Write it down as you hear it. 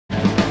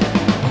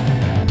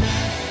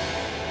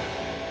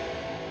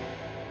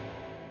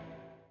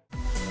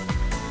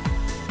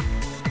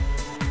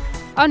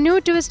A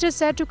new twist is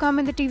set to come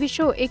in the TV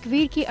show Ek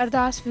Veer Ki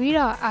Ardaas.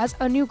 Veera, as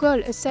a new girl,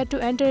 is set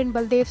to enter in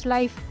Baldev's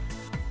life.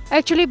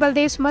 Actually,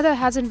 Baldev's mother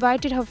has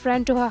invited her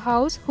friend to her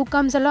house, who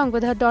comes along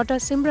with her daughter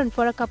Simran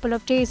for a couple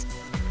of days.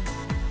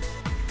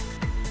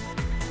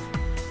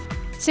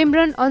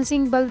 Simran, on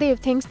seeing Baldev,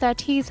 thinks that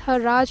he is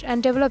her Raj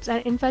and develops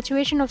an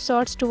infatuation of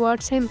sorts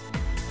towards him.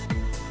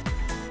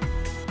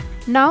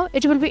 Now,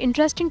 it will be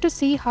interesting to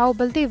see how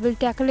Baldev will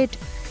tackle it.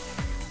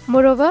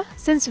 Moreover,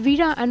 since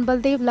Veera and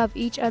Baldev love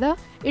each other,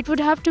 it would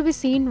have to be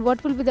seen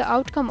what will be the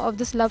outcome of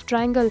this love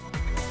triangle.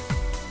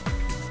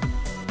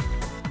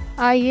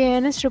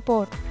 IANS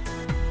report.